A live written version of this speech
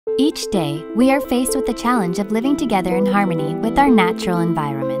Each day, we are faced with the challenge of living together in harmony with our natural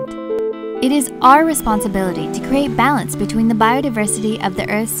environment. It is our responsibility to create balance between the biodiversity of the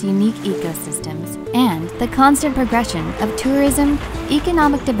Earth's unique ecosystems and the constant progression of tourism,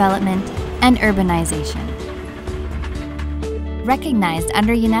 economic development, and urbanization. Recognized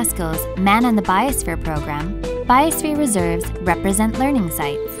under UNESCO's Man and the Biosphere program, biosphere reserves represent learning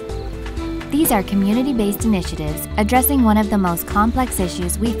sites. These are community-based initiatives addressing one of the most complex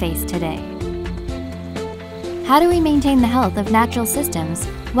issues we face today. How do we maintain the health of natural systems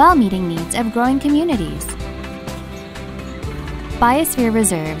while meeting needs of growing communities? Biosphere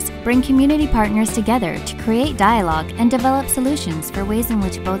reserves bring community partners together to create dialogue and develop solutions for ways in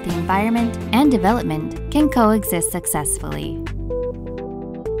which both the environment and development can coexist successfully.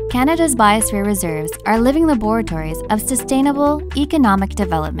 Canada's biosphere reserves are living laboratories of sustainable economic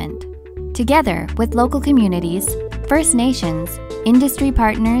development. Together with local communities, First Nations, industry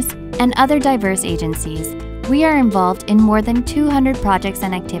partners, and other diverse agencies, we are involved in more than 200 projects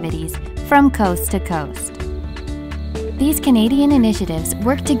and activities from coast to coast. These Canadian initiatives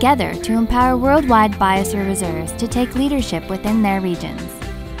work together to empower worldwide biosphere reserves to take leadership within their regions.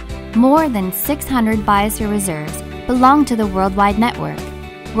 More than 600 biosphere reserves belong to the worldwide network.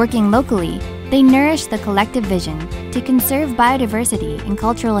 Working locally, they nourish the collective vision to conserve biodiversity and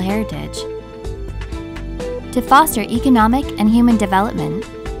cultural heritage, to foster economic and human development,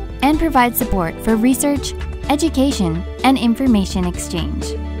 and provide support for research, education, and information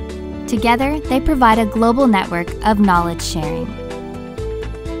exchange. Together, they provide a global network of knowledge sharing.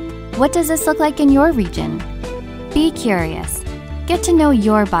 What does this look like in your region? Be curious. Get to know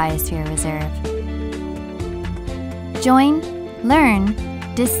your biosphere reserve. Join, learn,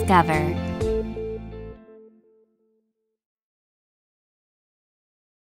 discover.